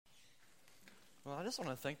Well, I just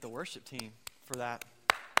want to thank the worship team for that.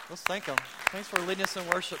 Let's thank them. Thanks for leading us in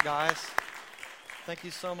worship, guys. Thank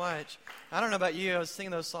you so much. I don't know about you. I was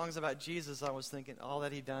singing those songs about Jesus. I was thinking all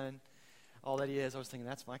that he done, all that he is. I was thinking,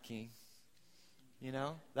 that's my king. You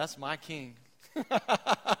know, that's my king.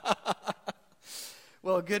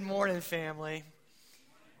 Well, good morning, family.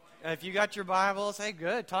 If you got your Bibles, hey,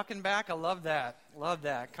 good. Talking back, I love that. Love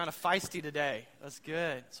that. Kind of feisty today. That's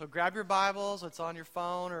good. So grab your Bibles. It's on your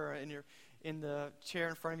phone or in the chair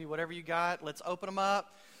in front of you, whatever you got. Let's open them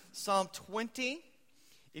up. Psalm 20.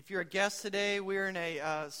 If you're a guest today, we're in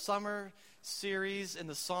a summer series in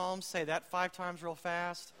the Psalms. Say that 5 times real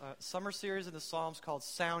fast. Summer series in the Psalms called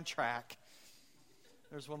Soundtrack.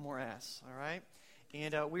 There's one more S, all right?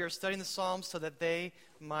 And we are studying the Psalms so that they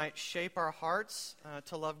might shape our hearts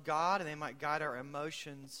to love God, and they might guide our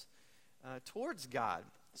emotions towards God.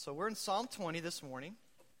 So we're in Psalm 20 this morning.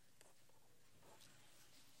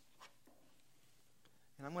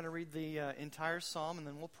 And I'm going to read the entire psalm, and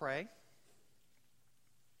then we'll pray.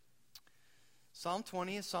 Psalm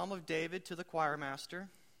 20, a psalm of David to the choir master.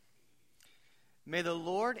 May the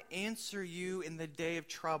Lord answer you in the day of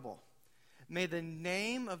trouble. May the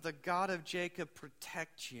name of the God of Jacob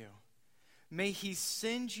protect you. May he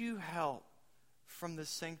send you help from the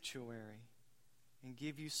sanctuary and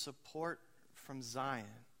give you support from Zion.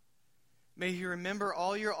 May he remember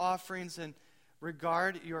all your offerings and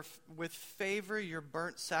regard with favor your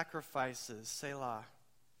burnt sacrifices. Selah.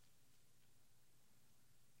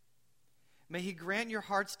 May he grant your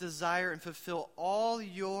heart's desire and fulfill all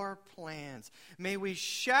your plans. May we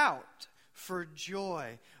shout for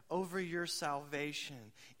joy over your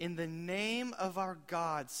salvation. In the name of our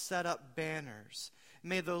God, set up banners.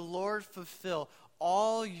 May the Lord fulfill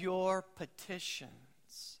all your petitions.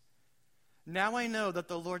 Now I know that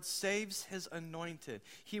the Lord saves his anointed.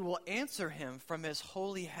 He will answer him from his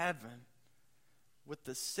holy heaven with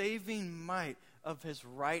the saving might of his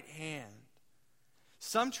right hand.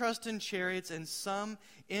 Some trust in chariots and some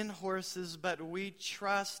in horses, but we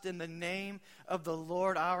trust in the name of the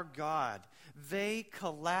Lord our God. They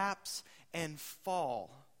collapse and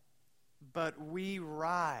fall, but we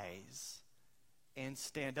rise and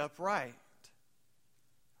stand upright.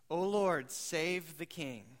 O Lord, save the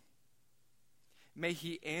King. May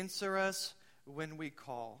he answer us when we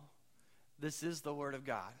call. This is the word of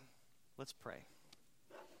God. Let's pray.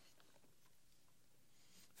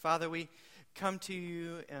 Father, we come to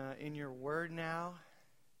you in your word now.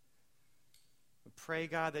 We pray,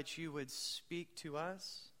 God, that you would speak to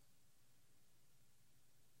us.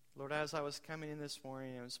 Lord, as I was coming in this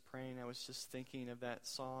morning, I was praying, I was just thinking of that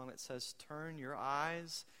song that says, turn your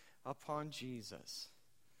eyes upon Jesus.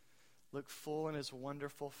 Look full in his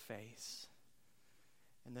wonderful face.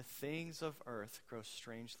 And the things of earth grow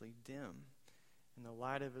strangely dim in the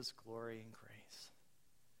light of his glory and grace.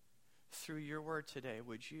 Through your word today,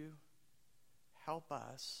 would you help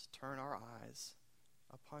us turn our eyes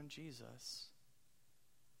upon Jesus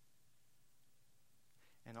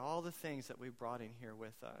and all the things that we brought in here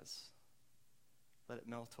with us, let it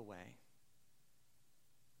melt away.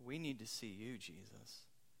 We need to see you, Jesus.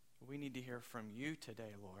 We need to hear from you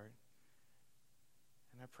today, Lord.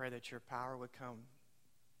 And I pray that your power would come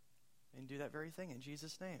and do that very thing in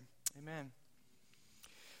Jesus' name. Amen.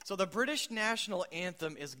 So the British national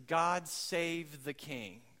anthem is God Save the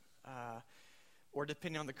King. Or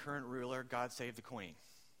depending on the current ruler, God Save the Queen.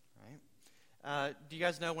 Right? Do you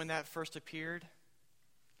guys know when that first appeared?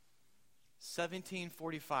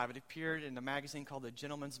 1745. It appeared in a magazine called the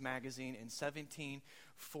Gentleman's Magazine in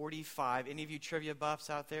 1745. Any of you trivia buffs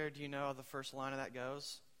out there, do you know how the first line of that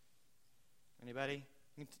goes? Anybody?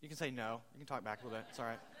 You can say no. You can talk back a little bit. It's all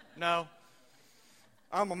right. No.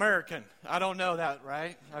 I'm American. I don't know that,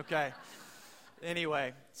 right? Okay.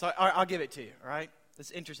 Anyway, so I'll give it to you, all right?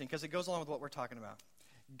 It's interesting because it goes along with what we're talking about.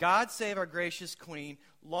 God save our gracious queen.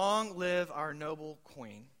 Long live our noble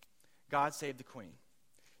queen. God save the queen.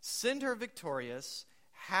 Send her victorious,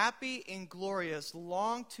 happy and glorious,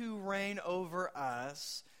 long to reign over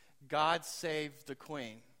us. God save the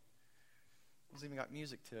queen. It's even got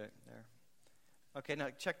music to it there. Okay, now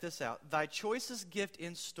check this out. Thy choicest gift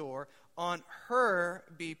in store, on her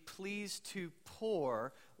be pleased to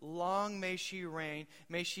pour. Long may she reign.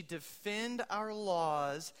 May she defend our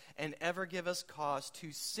laws and ever give us cause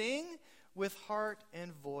to sing with heart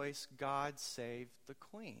and voice, God save the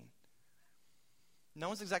queen. No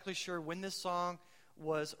one's exactly sure when this song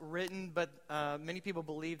was written, but many people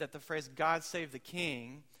believe that the phrase God save the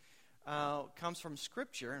king comes from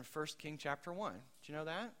Scripture in 1 Kings chapter 1. Did you know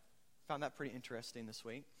that? Found that pretty interesting this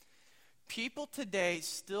week. People today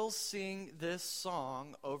still sing this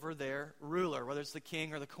song over their ruler, whether it's the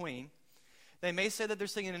king or the queen. They may say that they're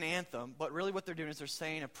singing an anthem, but really what they're doing is they're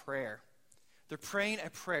saying a prayer. They're praying a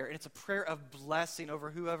prayer, and it's a prayer of blessing over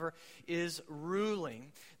whoever is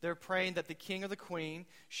ruling. They're praying that the king or the queen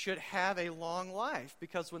should have a long life,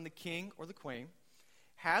 because when the king or the queen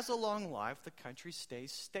has a long life, the country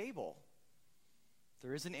stays stable.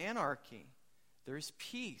 There is an anarchy. There is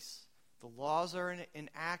peace. The laws are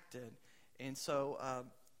enacted, and so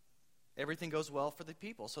everything goes well for the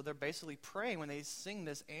people. So they're basically praying when they sing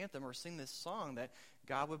this anthem or sing this song that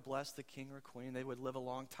God would bless the king or queen. They would live a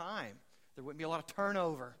long time. There wouldn't be a lot of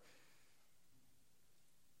turnover.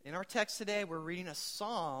 In our text today, we're reading a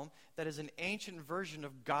psalm that is an ancient version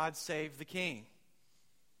of God Save the King.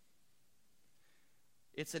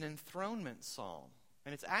 It's an enthronement psalm.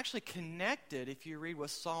 And it's actually connected, if you read with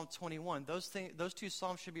Psalm 21. Those two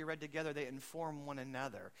psalms should be read together. They inform one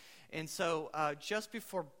another. And so just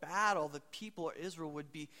before battle, the people of Israel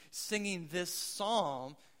would be singing this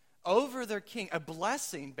psalm over their king, a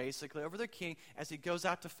blessing, basically, over their king as he goes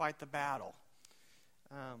out to fight the battle.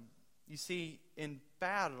 You see, in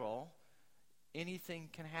battle, anything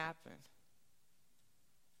can happen.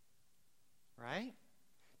 Right?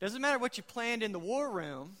 Doesn't matter what you planned in the war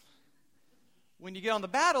room. When you get on the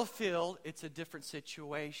battlefield, it's a different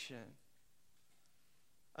situation.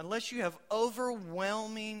 Unless you have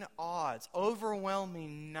overwhelming odds,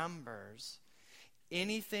 overwhelming numbers,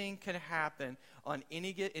 anything can happen in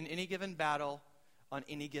any given battle on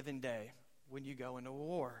any given day when you go into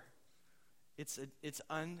war. It's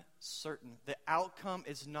uncertain. The outcome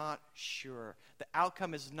is not sure. The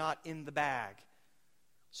outcome is not in the bag.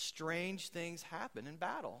 Strange things happen in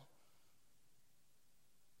battle.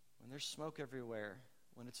 When there's smoke everywhere,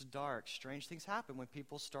 when it's dark, strange things happen. When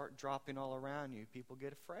people start dropping all around you, people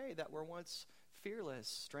get afraid that were once fearless.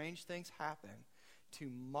 Strange things happen. To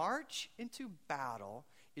march into battle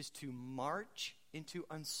is to march into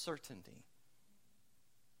uncertainty.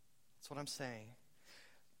 That's what I'm saying.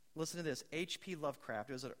 Listen to this. H.P.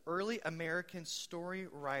 Lovecraft was an early American story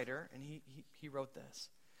writer, and he wrote this.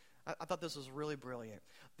 I thought this was really brilliant.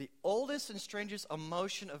 The oldest and strangest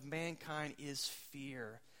emotion of mankind is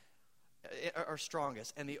fear. Or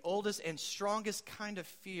strongest. And the oldest and strongest kind of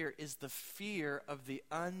fear is the fear of the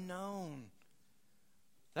unknown.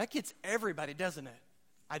 That gets everybody, doesn't it?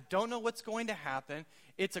 I don't know what's going to happen.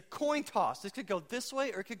 It's a coin toss. It could go this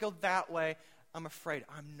way or it could go that way. I'm afraid.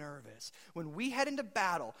 I'm nervous. When we head into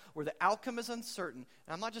battle where the outcome is uncertain,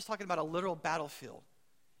 and I'm not just talking about a literal battlefield,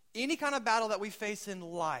 any kind of battle that we face in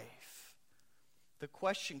life, the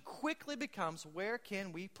question quickly becomes, where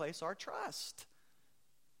can we place our trust?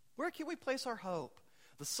 Where can we place our hope?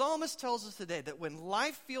 The psalmist tells us today that when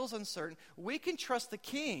life feels uncertain, we can trust the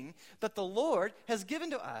king that the Lord has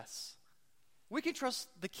given to us. We can trust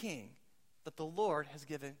the king that the Lord has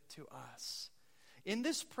given to us. In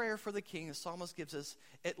this prayer for the king, the psalmist gives us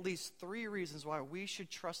at least 3 reasons why we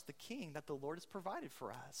should trust the king that the Lord has provided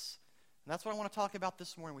for us. And that's what I want to talk about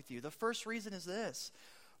this morning with you. The first reason is this: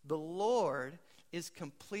 the Lord is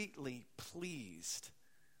completely pleased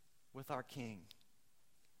with our king.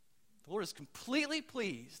 The Lord is completely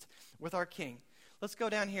pleased with our king. Let's go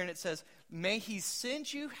down here and it says, may he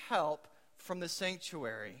send you help from the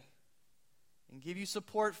sanctuary and give you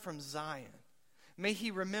support from Zion. May he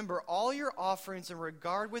remember all your offerings and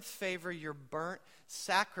regard with favor your burnt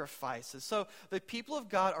sacrifices. So the people of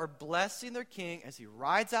God are blessing their king as he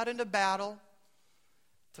rides out into battle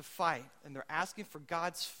to fight. And they're asking for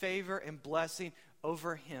God's favor and blessing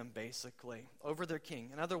over him, basically, over their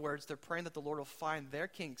king. In other words, they're praying that the Lord will find their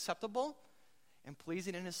king acceptable and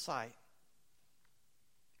pleasing in his sight.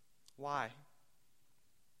 Why?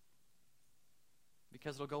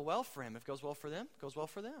 Because it'll go well for him. If it goes well for them, it goes well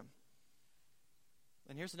for them.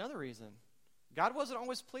 And here's another reason. God wasn't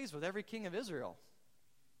always pleased with every king of Israel.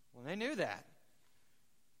 Well, they knew that.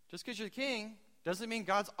 Just because you're the king doesn't mean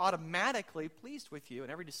God's automatically pleased with you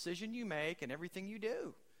in every decision you make and everything you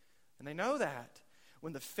do. And they know that.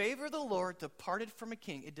 When the favor of the Lord departed from a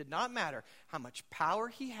king, it did not matter how much power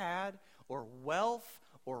he had or wealth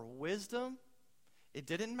or wisdom. It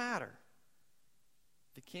didn't matter.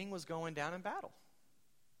 The king was going down in battle.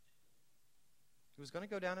 He was going to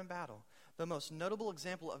go down in battle. The most notable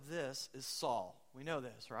example of this is Saul. We know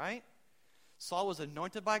this, right? Saul was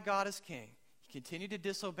anointed by God as king. He continued to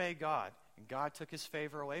disobey God, and God took his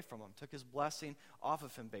favor away from him, took his blessing off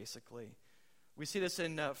of him, basically. We see this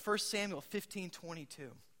in 1 Samuel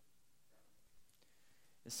 15:22.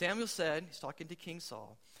 And Samuel said, he's talking to King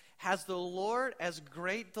Saul, has the Lord as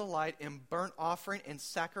great delight in burnt offering and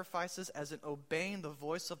sacrifices as in obeying the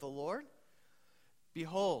voice of the Lord?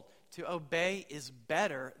 Behold, to obey is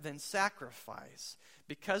better than sacrifice,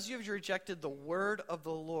 Because you have rejected the word of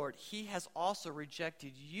the Lord, he has also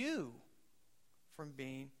rejected you from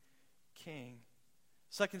being king.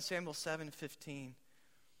 2 Samuel 7:15.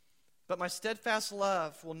 But my steadfast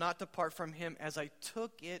love will not depart from him, as I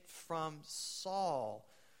took it from Saul,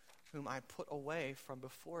 whom I put away from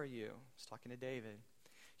before you. He's talking to David.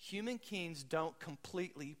 Human kings don't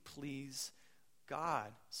completely please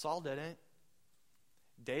God. Saul didn't.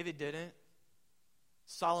 David didn't.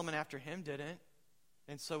 Solomon after him didn't.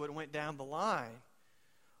 And so it went down the line.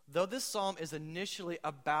 Though this psalm is initially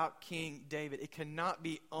about King David, it cannot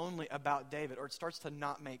be only about David, or it starts to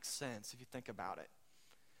not make sense if you think about it.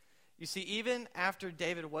 You see, even after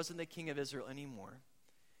David wasn't the king of Israel anymore,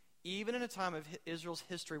 even in a time of Israel's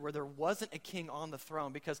history where there wasn't a king on the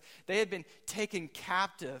throne because they had been taken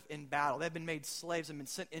captive in battle, they had been made slaves and been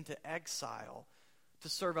sent into exile to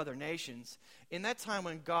serve other nations, in that time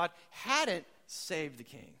when God hadn't saved the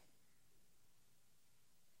king,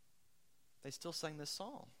 they still sang this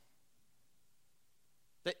psalm.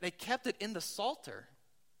 They kept it in the Psalter.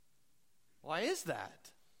 Why is that?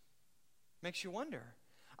 Makes you wonder.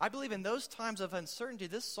 I believe in those times of uncertainty,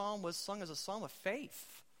 this psalm was sung as a psalm of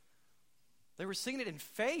faith. They were singing it in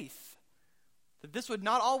faith that this would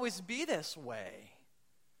not always be this way.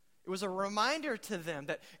 It was a reminder to them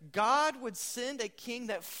that God would send a king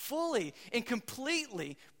that fully and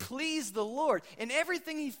completely pleased the Lord. In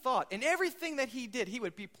everything he thought, in everything that he did, he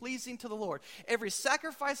would be pleasing to the Lord. Every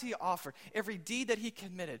sacrifice he offered, every deed that he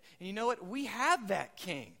committed. And you know what? We have that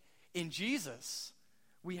king in Jesus.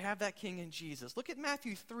 We have that king in Jesus. Look at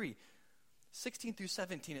Matthew 3:16 through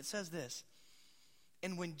 17. It says this.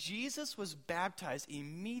 And when Jesus was baptized,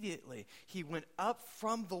 immediately he went up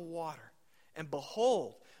from the water. And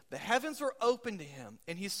behold, the heavens were opened to him,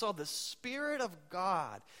 and he saw the Spirit of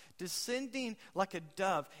God descending like a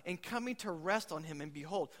dove and coming to rest on him. And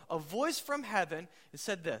behold, a voice from heaven, it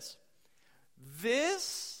said this,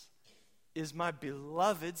 "This is my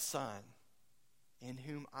beloved Son, in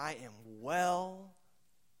whom I am well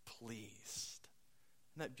pleased."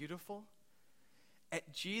 Isn't that beautiful?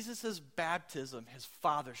 At Jesus' baptism, his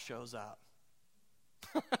Father shows up.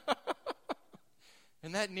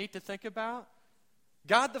 Isn't that neat to think about?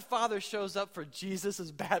 God the Father shows up for Jesus'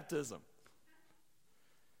 baptism.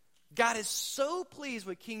 God is so pleased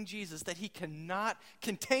with King Jesus that he cannot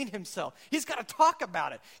contain himself. He's got to talk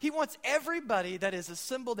about it. He wants everybody that is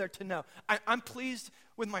assembled there to know, I'm pleased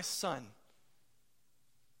with my Son.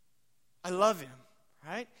 I love him,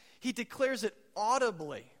 right? He declares it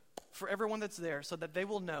audibly for everyone that's there so that they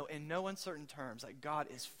will know in no uncertain terms that God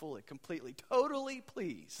is fully, completely, totally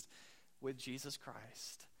pleased with Jesus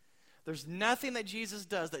Christ. There's nothing that Jesus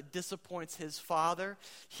does that disappoints his Father.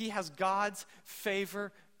 He has God's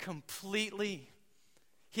favor completely.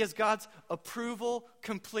 He has God's approval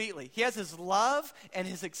completely. He has his love and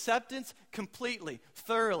his acceptance completely,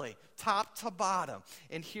 thoroughly, top to bottom.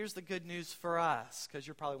 And here's the good news for us, because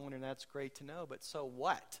you're probably wondering, that's great to know, but so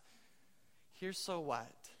what? Here's so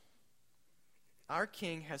what. Our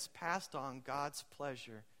King has passed on God's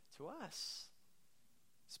pleasure to us.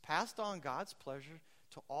 He's passed on God's pleasure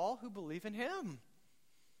to all who believe in him.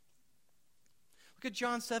 Look at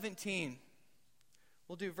John 17.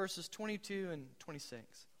 We'll do verses 22 and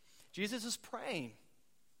 26. Jesus is praying,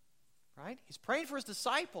 right? He's praying for his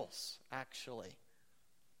disciples, actually.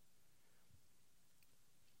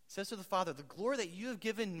 He says to the Father, "The glory that you have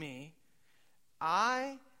given me,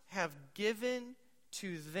 I have given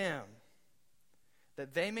to them,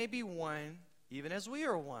 that they may be one, even as we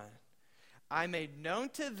are one. I made known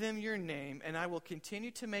to them your name, and I will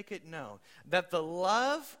continue to make it known, that the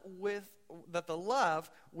love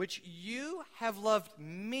which you have loved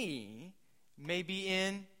me may be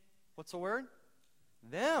in," what's the word?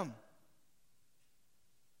 "Them.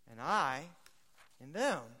 And I in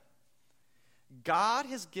them." God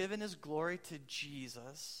has given his glory to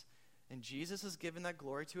Jesus, and Jesus has given that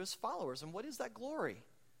glory to his followers. And what is that glory?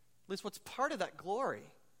 At least what's part of that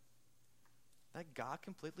glory? That God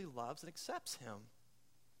completely loves and accepts him.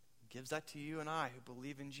 He gives that to you and I who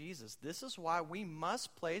believe in Jesus. This is why we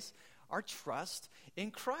must place our trust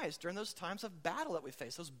in Christ during those times of battle that we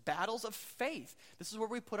face, those battles of faith. This is where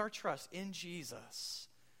we put our trust in Jesus.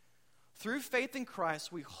 Through faith in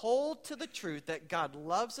Christ, we hold to the truth that God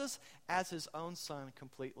loves us as his own Son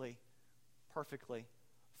completely, perfectly,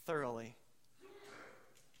 thoroughly.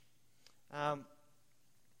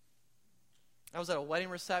 I was at a wedding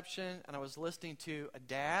reception, and I was listening to a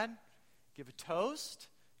dad give a toast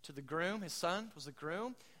to the groom. His son was the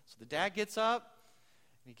groom. So the dad gets up,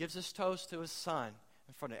 and he gives his toast to his son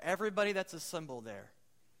in front of everybody that's assembled there.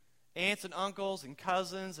 Aunts and uncles and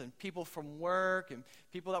cousins and people from work and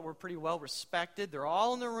people that were pretty well respected. They're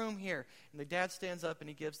all in the room here. And the dad stands up and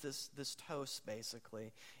he gives this toast,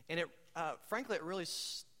 basically. And frankly, it really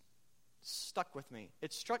stuck with me.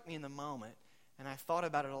 It struck me in the moment. And I thought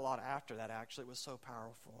about it a lot after that, actually. It was so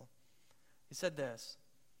powerful. He said this.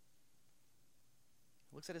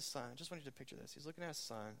 He looks at his son. I just want you to picture this. He's looking at his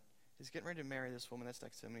son. He's getting ready to marry this woman that's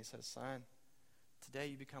next to him. And he says, son, today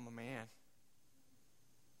you become a man.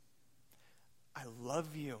 I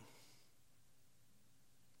love you.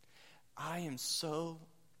 I am so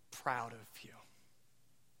proud of you.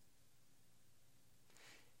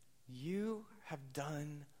 You have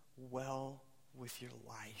done well with your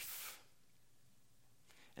life.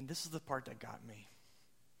 And this is the part that got me.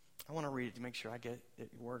 I want to read it to make sure I get it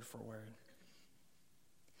word for word.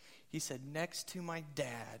 He said, next to my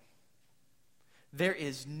dad, there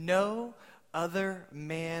is no other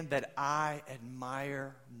man that I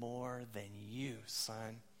admire more than you,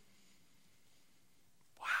 son.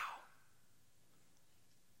 Wow.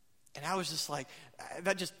 And I was just like,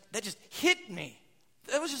 that just hit me.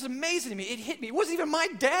 That was just amazing to me. It hit me. It wasn't even my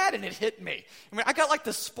dad, and it hit me. I mean, I got like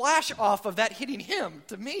the splash off of that hitting him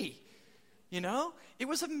to me. You know? It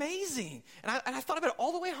was amazing. And I thought about it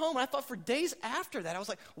all the way home, and I thought for days after that, I was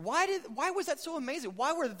like, why was that so amazing?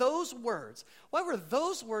 Why were those words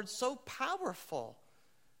so powerful?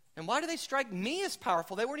 And why do they strike me as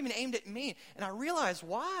powerful? They weren't even aimed at me. And I realized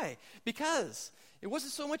why. Because it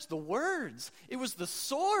wasn't so much the words, it was the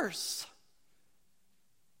source.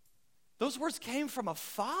 Those words came from a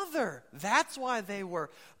father. That's why they were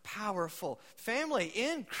powerful. Family,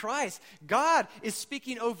 in Christ, God is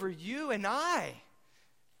speaking over you and I.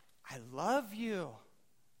 I love you.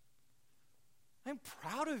 I'm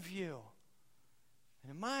proud of you.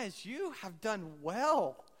 And in my eyes, you have done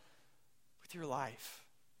well with your life.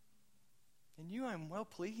 And you, I'm well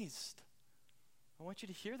pleased. I want you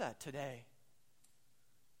to hear that today.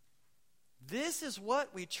 This is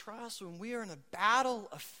what we trust when we are in a battle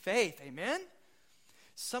of faith. Amen?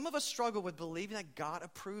 Some of us struggle with believing that God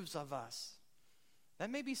approves of us. That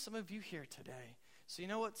may be some of you here today. So you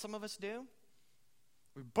know what some of us do?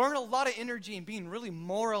 We burn a lot of energy in being really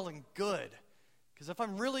moral and good. Because if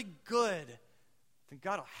I'm really good, then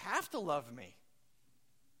God will have to love me.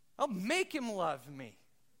 I'll make him love me.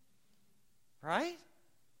 Right?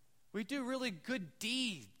 We do really good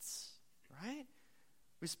deeds. Right?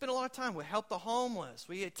 We spend a lot of time. We help the homeless.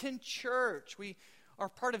 We attend church. We are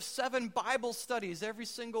part of 7 Bible studies every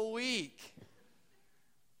single week.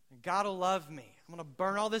 And God will love me. I'm going to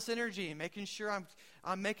burn all this energy and making sure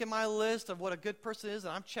I'm making my list of what a good person is,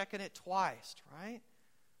 and I'm checking it twice, right?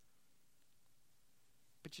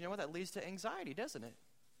 But you know what? That leads to anxiety, doesn't it?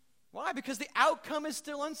 Why? Because the outcome is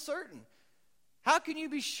still uncertain. How can you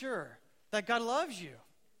be sure that God loves you?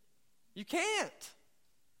 You can't.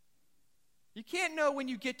 You can't know when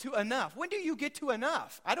you get to enough. When do you get to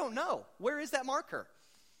enough? I don't know. Where is that marker?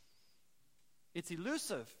 It's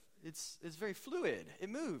elusive. It's very fluid. It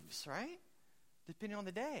moves, right? Depending on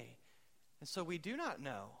the day. And so we do not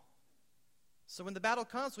know. So when the battle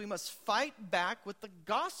comes, we must fight back with the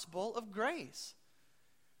gospel of grace.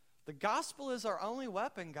 The gospel is our only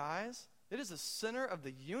weapon, guys. It is the center of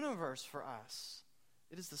the universe for us.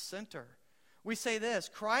 It is the center. We say this,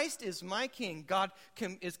 Christ is my king. God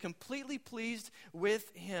is completely pleased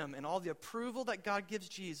with him. And all the approval that God gives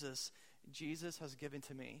Jesus, Jesus has given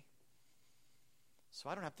to me. So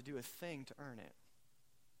I don't have to do a thing to earn it.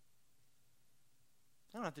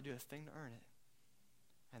 I don't have to do a thing to earn it.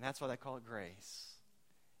 And that's why they call it grace.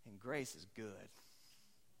 And grace is good.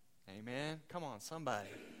 Amen? Come on, somebody.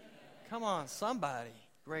 Come on, somebody.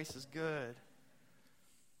 Grace is good.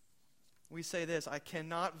 We say this, I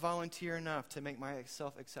cannot volunteer enough to make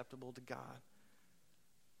myself acceptable to God.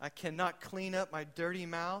 I cannot clean up my dirty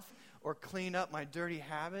mouth or clean up my dirty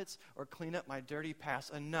habits or clean up my dirty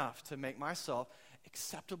past enough to make myself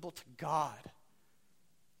acceptable to God.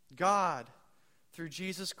 God, through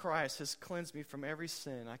Jesus Christ, has cleansed me from every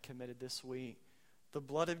sin I committed this week. The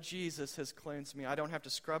blood of Jesus has cleansed me. I don't have to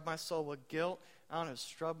scrub my soul with guilt. I don't have to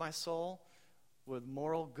scrub my soul with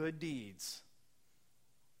moral good deeds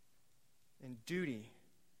and duty,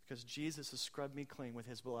 because Jesus has scrubbed me clean with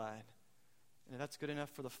his blood. And if that's good enough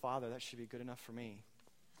for the Father, that should be good enough for me.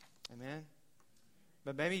 Amen?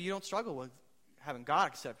 But maybe you don't struggle with having God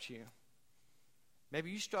accept you. Maybe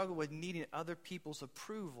you struggle with needing other people's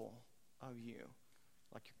approval of you,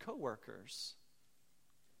 like your coworkers,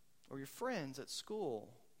 or your friends at school,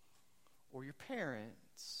 or your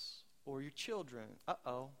parents, or your children.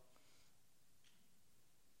 Uh-oh.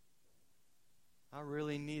 I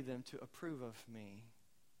really need them to approve of me.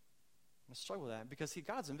 I struggle with that because, see,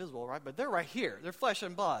 God's invisible, right? But they're right here. They're flesh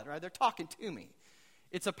and blood, right? They're talking to me.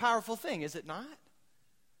 It's a powerful thing, is it not?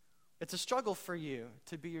 It's a struggle for you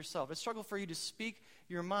to be yourself. It's a struggle for you to speak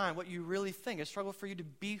your mind, what you really think. It's a struggle for you to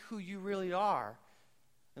be who you really are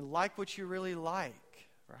and like what you really like,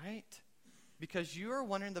 right? Because you are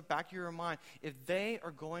wondering in the back of your mind if they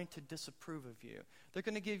are going to disapprove of you. They're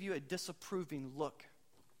going to give you a disapproving look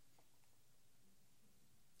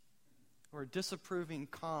or a disapproving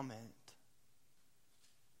comment.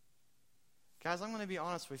 Guys, I'm going to be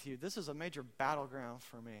honest with you. This is a major battleground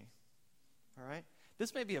for me, all right?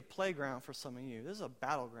 This may be a playground for some of you. This is a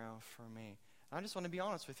battleground for me. I just want to be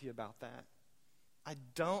honest with you about that. I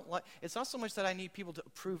don't like, it's not so much that I need people to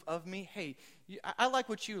approve of me. Hey, I like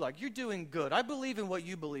what you like. You're doing good. I believe in what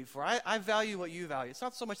you believe for. I value what you value. It's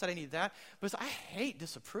not so much that I need that, but I hate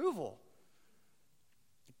disapproval.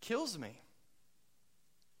 It kills me.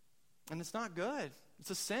 And it's not good.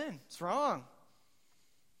 It's a sin. It's wrong.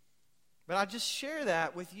 But I just share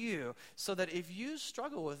that with you so that if you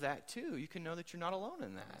struggle with that too, you can know that you're not alone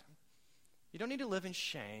in that. You don't need to live in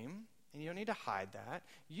shame, and you don't need to hide that.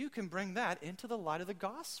 You can bring that into the light of the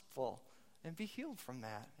gospel and be healed from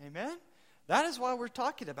that. Amen? That is why we're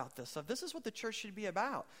talking about this stuff. This is what the church should be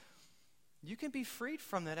about. You can be freed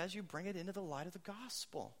from that as you bring it into the light of the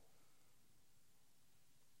gospel.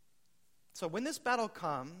 So when this battle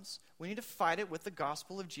comes, we need to fight it with the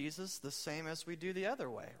gospel of Jesus the same as we do the other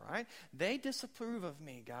way, right? They disapprove of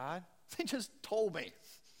me, God. They just told me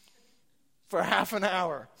for half an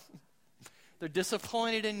hour. They're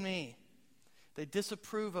disappointed in me. They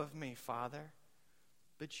disapprove of me, Father.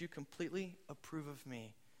 But you completely approve of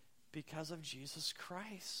me because of Jesus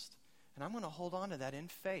Christ. And I'm going to hold on to that in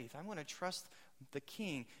faith. I'm going to trust the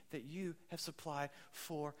King that you have supplied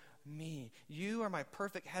for me. You are my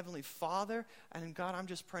perfect heavenly Father, and God, I'm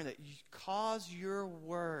just praying that you cause your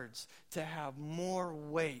words to have more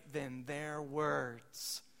weight than their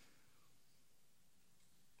words.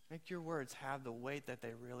 Make your words have the weight that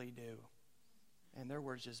they really do, and their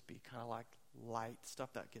words just be kind of like light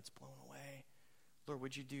stuff that gets blown away. Lord,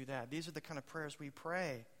 would you do that? These are the kind of prayers we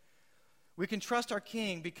pray. We can trust our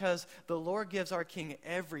King because the Lord gives our King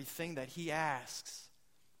everything that he asks.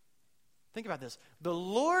 Think about this. The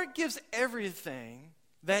Lord gives everything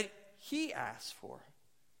that he asks for.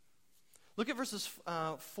 Look at verses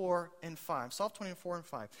 4 and 5. Psalm 24 and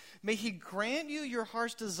 5. May he grant you your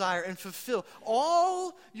heart's desire and fulfill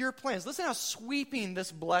all your plans. Listen how sweeping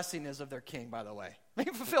this blessing is of their King, by the way. May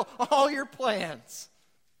he fulfill all your plans.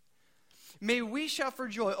 May we shout for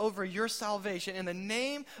joy over your salvation. In the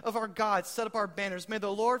name of our God, set up our banners. May the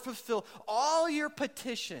Lord fulfill all your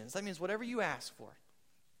petitions. That means whatever you ask for.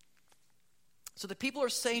 So the people are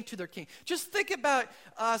saying to their king, just think about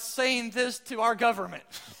us saying this to our government.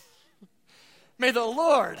 May the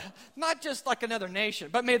Lord, not just like another nation,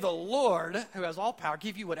 but may the Lord, who has all power,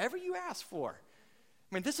 give you whatever you ask for.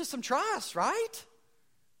 I mean, this is some trust, right?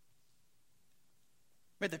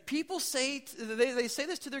 May the people say, they say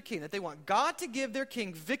this to their king, that they want God to give their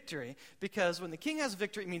king victory, because when the king has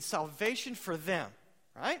victory, it means salvation for them,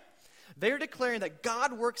 right? They're declaring that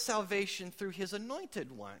God works salvation through his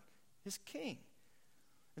anointed one, his king.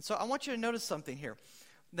 And so I want you to notice something here.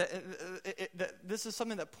 That this is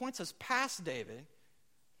something that points us past David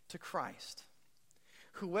to Christ.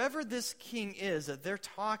 Whoever this king is that they're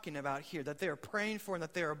talking about here, that they are praying for and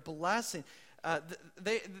that they are blessing,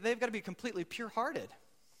 they've got to be completely pure-hearted.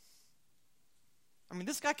 I mean,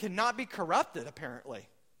 this guy cannot be corrupted, apparently.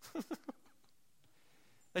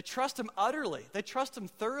 They trust him utterly. They trust him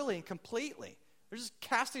thoroughly and completely. They're just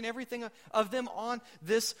casting everything of them on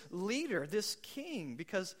this leader, this king,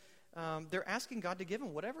 because they're asking God to give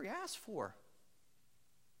him whatever he asks for.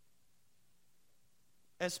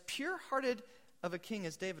 As pure-hearted of a king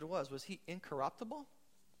as David was he incorruptible?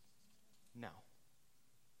 No.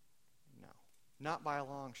 No. Not by a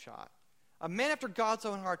long shot. A man after God's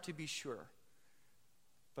own heart, to be sure,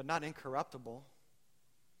 but not incorruptible.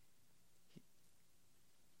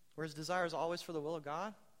 Were his desires always for the will of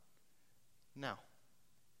God? No.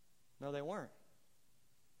 No, they weren't.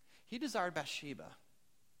 He desired Bathsheba,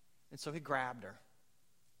 and so he grabbed her,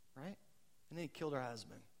 right? And then he killed her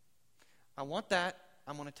husband. I want that.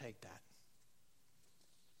 I'm going to take that.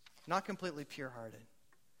 Not completely pure-hearted.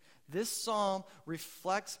 This psalm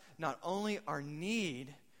reflects not only our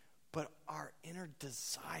need, but our inner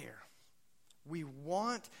desire. We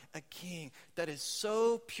want a king that is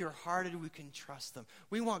so pure-hearted we can trust them.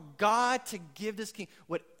 We want God to give this king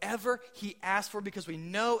whatever he asks for because we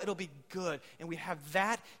know it'll be good. And we have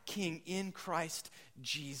that king in Christ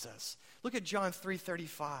Jesus. Look at John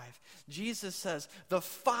 3:35. Jesus says, "The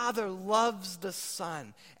Father loves the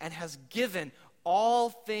Son and has given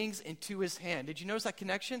all things into his hand." Did you notice that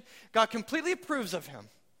connection? God completely approves of him.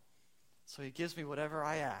 So he gives me whatever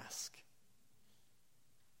I ask.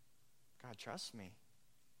 God trusts me.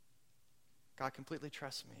 God completely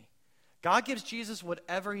trusts me. God gives Jesus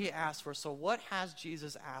whatever he asks for. So what has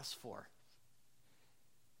Jesus asked for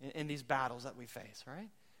in these battles that we face, right?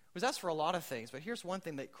 He was asked for a lot of things, but here's one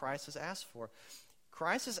thing that Christ has asked for.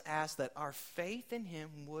 Christ has asked that our faith in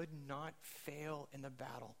him would not fail in the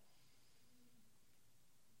battle.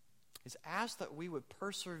 He's asked that we would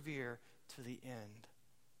persevere to the end.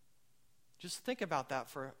 Just think about that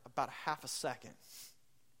for about half a second.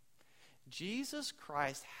 Jesus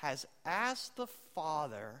Christ has asked the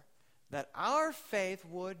Father that our faith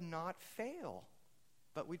would not fail,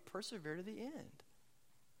 but we'd persevere to the end.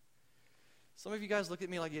 Some of you guys look at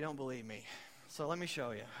me like you don't believe me. So let me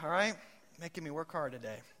show you, all right? Making me work hard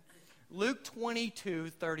today. Luke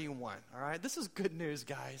 22:31, all right? This is good news,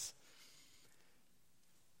 guys.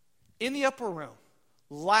 In the upper room,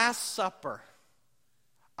 Last Supper,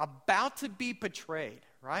 about to be betrayed,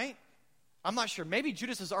 right? I'm not sure. Maybe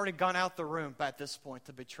Judas has already gone out the room at this point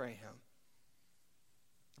to betray him.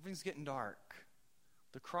 Everything's getting dark.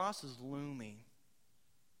 The cross is looming.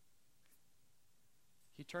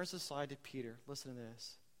 He turns aside to Peter. Listen to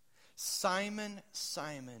this. "Simon,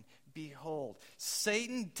 Simon, behold,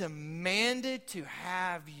 Satan demanded to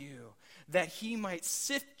have you, that he might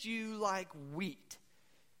sift you like wheat.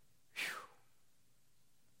 Whew.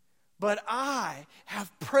 But I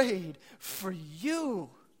have prayed for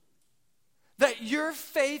you, that your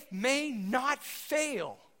faith may not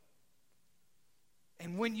fail.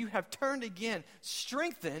 And when you have turned again,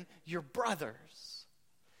 strengthen your brothers."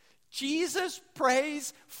 Jesus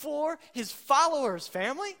prays for his followers,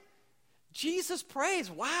 family. Jesus prays.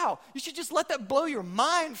 Wow, you should just let that blow your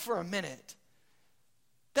mind for a minute.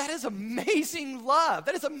 That is amazing love.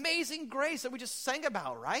 That is amazing grace that we just sang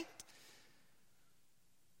about, right?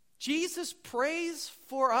 Jesus prays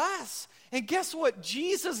for us. And guess what?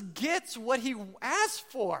 Jesus gets what he asked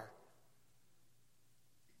for.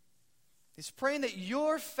 He's praying that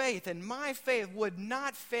your faith and my faith would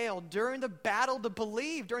not fail during the battle to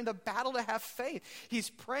believe, during the battle to have faith. He's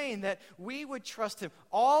praying that we would trust him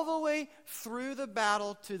all the way through the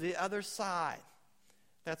battle to the other side.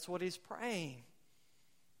 That's what he's praying.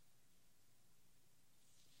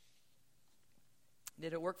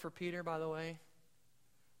 Did it work for Peter, by the way?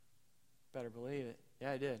 Better believe it.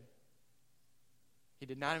 Yeah, it did. He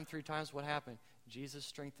denied him 3 times. What happened? Jesus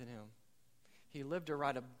strengthened him. He lived to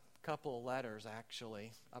write a couple of letters,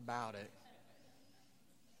 actually, about it.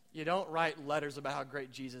 You don't write letters about how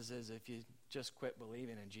great Jesus is if you just quit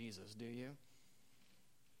believing in Jesus, do you?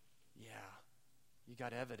 Yeah. You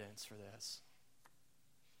got evidence for this.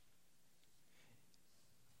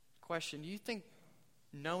 Question, do you think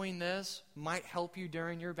knowing this might help you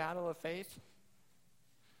during your battle of faith?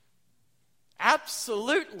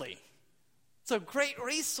 Absolutely. It's a great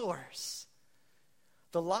resource.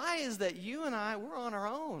 The lie is that you and I, we're on our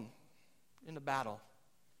own in the battle.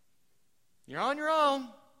 You're on your own.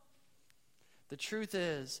 The truth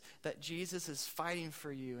is that Jesus is fighting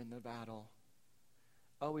for you in the battle.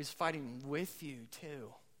 Oh, he's fighting with you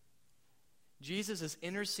too. Jesus is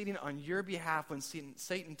interceding on your behalf when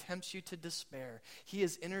Satan tempts you to despair. He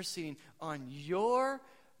is interceding on your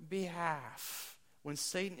behalf when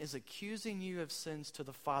Satan is accusing you of sins to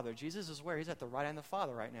the Father. Jesus is where? He's at the right hand of the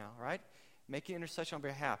Father right now, right? Making intercession on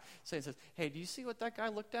behalf. Satan says, "Hey, do you see what that guy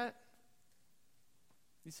looked at?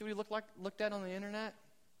 You see what he looked at on the internet?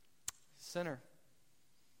 Sinner."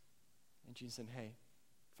 And Jesus said, "Hey,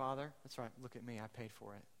 Father, that's right, look at me, I paid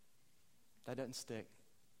for it. That doesn't stick.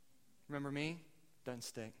 Remember me? Doesn't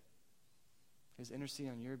stick." He's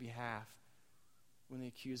interceding on your behalf when the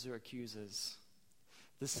accuser accuses.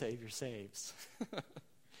 The Savior saves.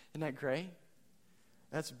 Isn't that great?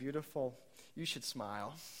 That's beautiful. You should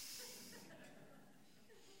smile.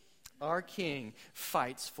 Our King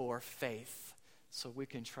fights for faith so we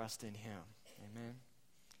can trust in him. Amen.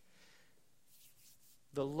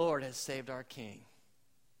 The Lord has saved our King.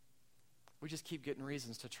 We just keep getting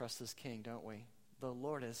reasons to trust this King, don't we? The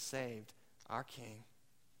Lord has saved our King.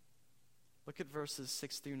 Look at verses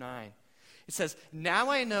 6-9. It says, "Now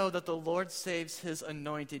I know that the Lord saves his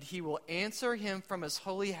anointed. He will answer him from his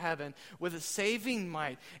holy heaven with a saving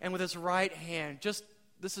might and with his right hand." Just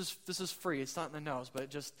this is free. It's not in the nose,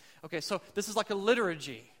 but okay, so this is like a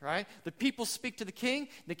liturgy, right? The people speak to the king.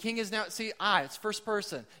 The king is now, it's first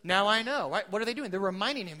person. Now I know, right? What are they doing? They're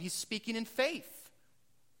reminding him he's speaking in faith.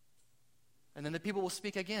 And then the people will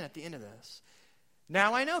speak again at the end of this.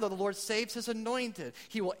 Now I know that the Lord saves his anointed.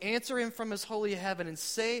 He will answer him from his holy heaven and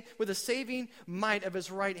say with the saving might of his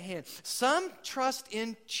right hand. Some trust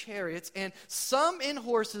in chariots and some in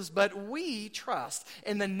horses, but we trust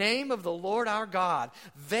in the name of the Lord our God.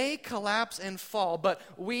 They collapse and fall, but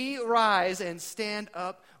we rise and stand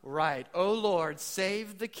upright. O Lord,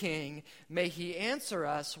 save the king. May he answer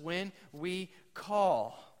us when we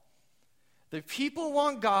call. The people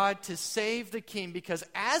want God to save the king because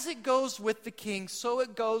as it goes with the king, so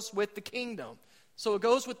it goes with the kingdom. So it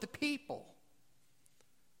goes with the people.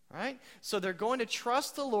 Right? So they're going to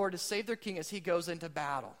trust the Lord to save their king as he goes into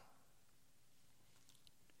battle.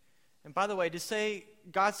 And by the way, to say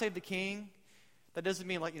God save the king, that doesn't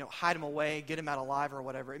mean hide him away, get him out alive or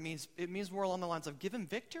whatever. It means more along the lines of give him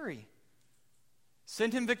victory.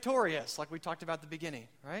 Send him victorious, like we talked about at the beginning,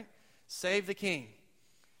 right? Save the king.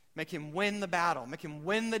 Make him win the battle. Make him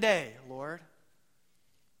win the day, Lord.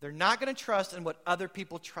 They're not going to trust in what other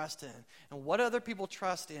people trust in. And what other people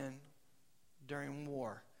trust in during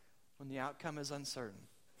war when the outcome is uncertain?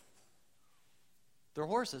 Their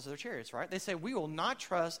horses, their chariots, right? They say, we will not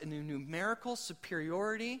trust in the numerical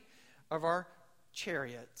superiority of our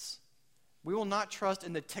chariots. We will not trust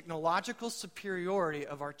in the technological superiority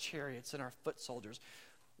of our chariots and our foot soldiers.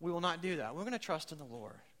 We will not do that. We're going to trust in the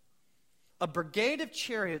Lord. A brigade of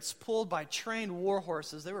chariots pulled by trained war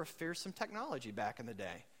horses, they were fearsome technology back in the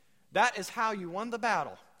day. That is how you won the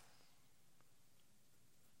battle.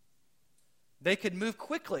 They could move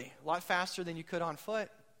quickly, a lot faster than you could on foot.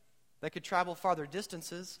 They could travel farther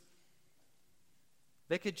distances.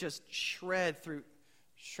 They could just shred through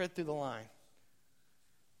the line.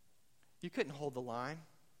 You couldn't hold the line.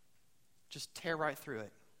 Just tear right through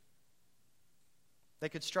it. They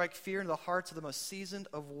could strike fear into the hearts of the most seasoned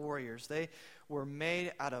of warriors. They were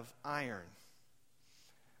made out of iron.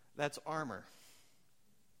 That's armor.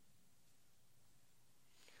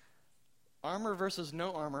 Armor versus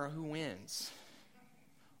no armor, who wins?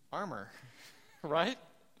 Armor, right?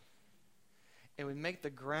 It would make the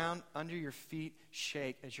ground under your feet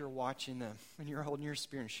shake as you're watching them. When you're holding your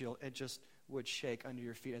spear and shield, it just would shake under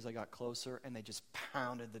your feet as they got closer, and they just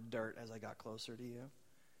pounded the dirt as they got closer to you.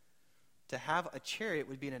 To have a chariot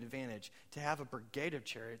would be an advantage. To have a brigade of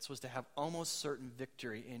chariots was to have almost certain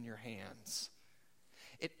victory in your hands.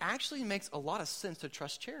 It actually makes a lot of sense to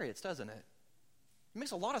trust chariots, doesn't it? It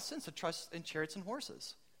makes a lot of sense to trust in chariots and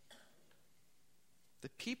horses. The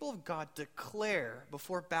people of God declare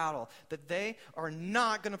before battle that they are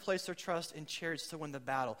not going to place their trust in chariots to win the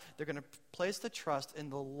battle. They're going to place the trust in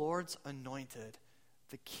the Lord's anointed,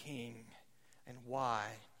 the King. And why?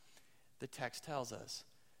 The text tells us.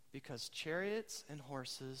 Because chariots and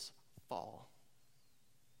horses fall.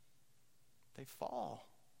 They fall.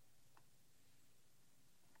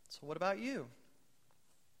 So what about you?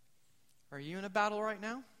 Are you in a battle right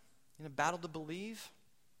now? In a battle to believe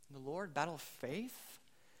in the Lord? Battle of faith?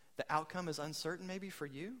 The outcome is uncertain maybe for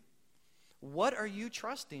you? What are you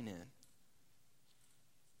trusting in?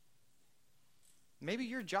 Maybe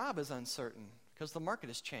your job is uncertain because the market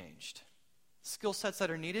has changed. Skill sets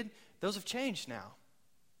that are needed, those have changed now.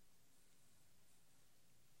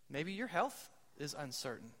 Maybe your health is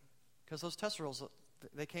uncertain because those test results,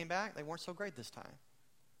 they came back, they weren't so great this time.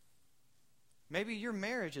 Maybe your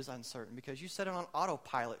marriage is uncertain because you set it on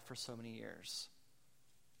autopilot for so many years.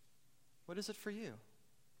 What is it for you?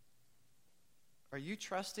 Are you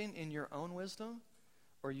trusting in your own wisdom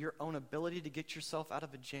or your own ability to get yourself out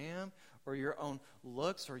of a jam or your own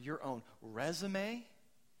looks or your own resume?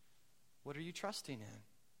 What are you trusting in?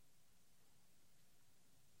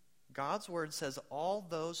 God's word says all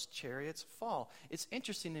those chariots fall. It's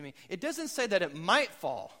interesting to me. It doesn't say that it might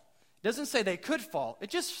fall. It doesn't say they could fall.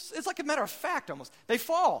 It's like a matter of fact almost. They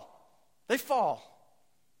fall. They fall.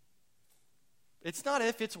 It's not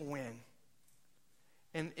if, it's when.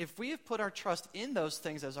 And if we have put our trust in those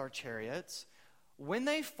things as our chariots, when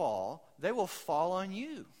they fall, they will fall on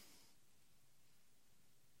you.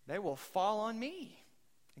 They will fall on me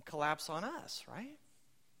and collapse on us, right?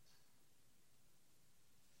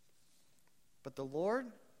 But the Lord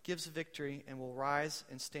gives victory and will rise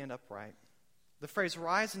and stand upright. The phrase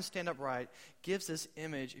rise and stand upright gives this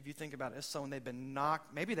image, if you think about it, as someone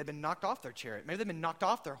maybe they've been knocked off their chariot. Maybe they've been knocked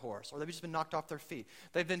off their horse, or they've just been knocked off their feet.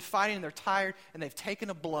 They've been fighting and they're tired and they've taken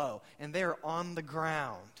a blow and they're on the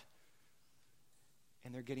ground.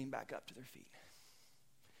 And they're getting back up to their feet.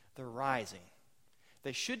 They're rising.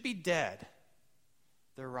 They should be dead,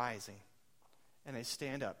 They're rising. And they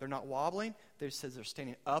stand up. They're not wobbling. They says they're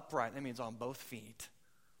standing upright. That means on both feet,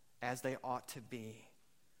 as they ought to be.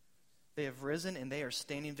 They have risen and they are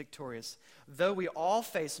standing victorious. Though we all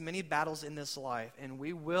face many battles in this life, and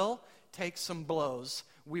we will take some blows,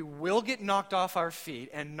 we will get knocked off our feet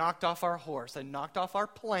and knocked off our horse and knocked off our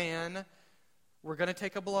plan. We're going to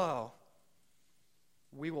take a blow.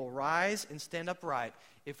 We will rise and stand upright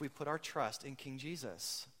if we put our trust in King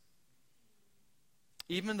Jesus.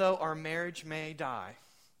 Even though our marriage may die,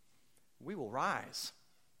 we will rise.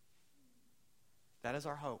 That is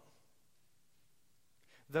our hope.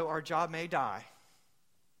 Though our job may die,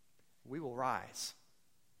 we will rise.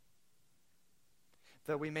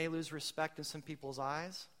 Though we may lose respect in some people's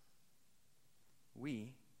eyes,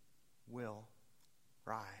 we will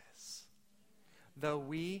rise. Though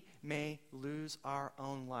we may lose our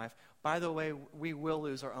own life. By the way, we will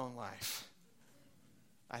lose our own life.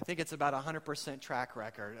 I think it's about 100% track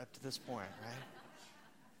record up to this point,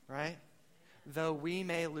 right? Right? Though we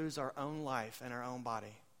may lose our own life and our own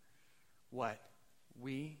body, what?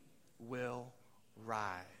 We will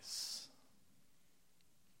rise.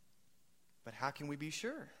 But how can we be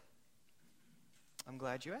sure? I'm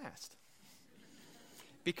glad you asked.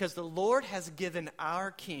 Because the Lord has given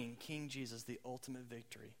our King, King Jesus, the ultimate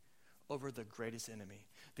victory over the greatest enemy.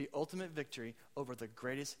 The ultimate victory over the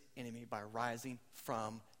greatest enemy by rising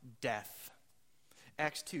from death.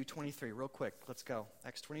 Acts 2:23, real quick, let's go.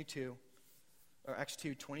 Acts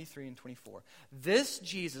 2:23 and 24. This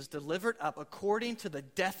Jesus delivered up according to the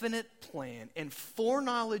definite plan and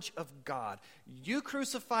foreknowledge of God, you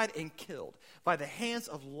crucified and killed by the hands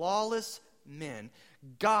of lawless men.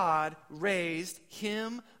 God raised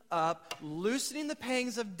him up, loosening the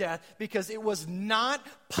pangs of death, because it was not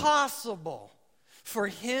possible for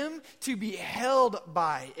him to be held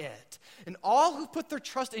by it. And all who put their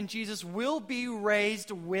trust in Jesus will be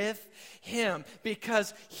raised with him.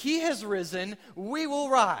 Because he has risen, we will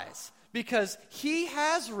rise. Because he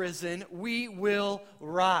has risen, we will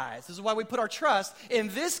rise. This is why we put our trust in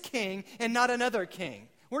this king and not another king.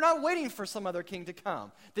 We're not waiting for some other king to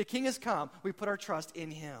come. The king has come. We put our trust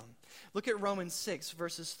in him. Look at Romans 6,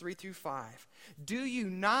 verses 3 through 5. Do you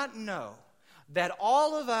not know that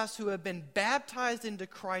all of us who have been baptized into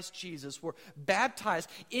Christ Jesus were baptized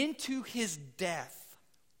into his death?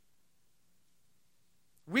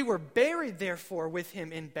 We were buried, therefore, with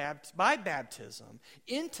him by baptism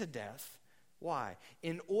into death. Why?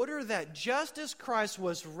 In order that just as Christ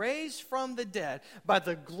was raised from the dead by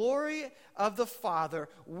the glory of the Father,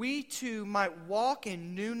 we too might walk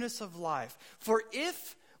in newness of life. For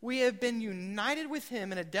if we have been united with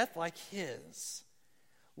him in a death like his,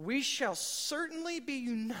 we shall certainly be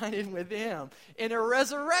united with him in a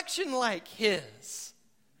resurrection like his.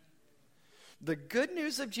 The good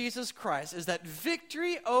news of Jesus Christ is that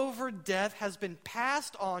victory over death has been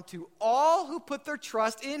passed on to all who put their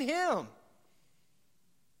trust in him.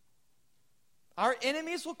 Our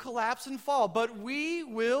enemies will collapse and fall, but we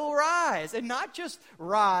will rise. And not just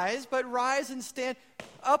rise, but rise and stand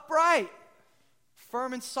upright,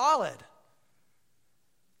 firm and solid.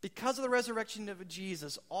 Because of the resurrection of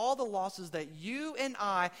Jesus, all the losses that you and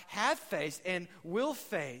I have faced and will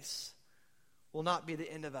face will not be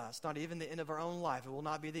the end of us, not even the end of our own life. It will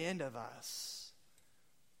not be the end of us.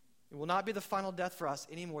 It will not be the final death for us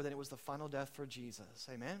any more than it was the final death for Jesus.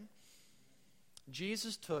 Amen?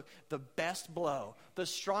 Jesus took the best blow, the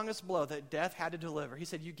strongest blow that death had to deliver. He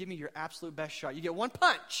said, you give me your absolute best shot. You get one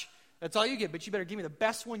punch. That's all you get, but you better give me the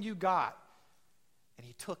best one you got. And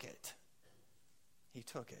he took it. He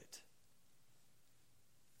took it.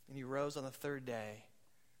 And he rose on the third day,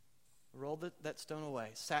 rolled that stone away,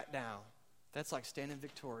 sat down. That's like standing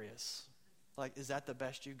victorious. Like, is that the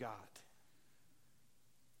best you got?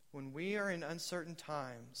 When we are in uncertain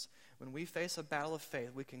times, when we face a battle of faith,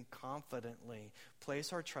 we can confidently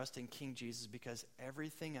place our trust in King Jesus because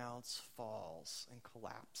everything else falls and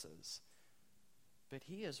collapses. But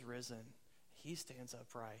he is risen. He stands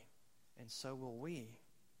upright. And so will we.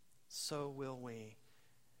 So will we.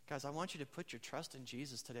 Guys, I want you to put your trust in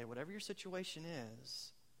Jesus today. Whatever your situation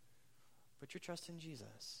is, put your trust in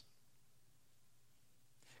Jesus.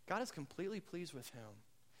 God is completely pleased with him.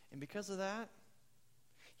 And because of that,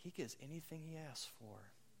 he gives anything he asks for.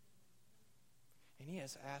 And he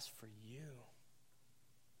has asked for you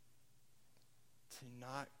to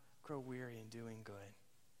not grow weary in doing good.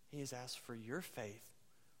 He has asked for your faith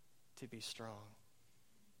to be strong.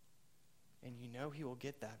 And you know he will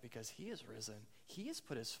get that because he is risen. He has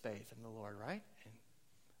put his faith in the Lord, right? And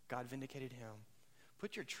God vindicated him.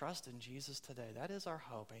 Put your trust in Jesus today. That is our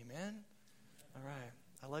hope. Amen? All right.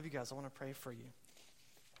 I love you guys. I want to pray for you.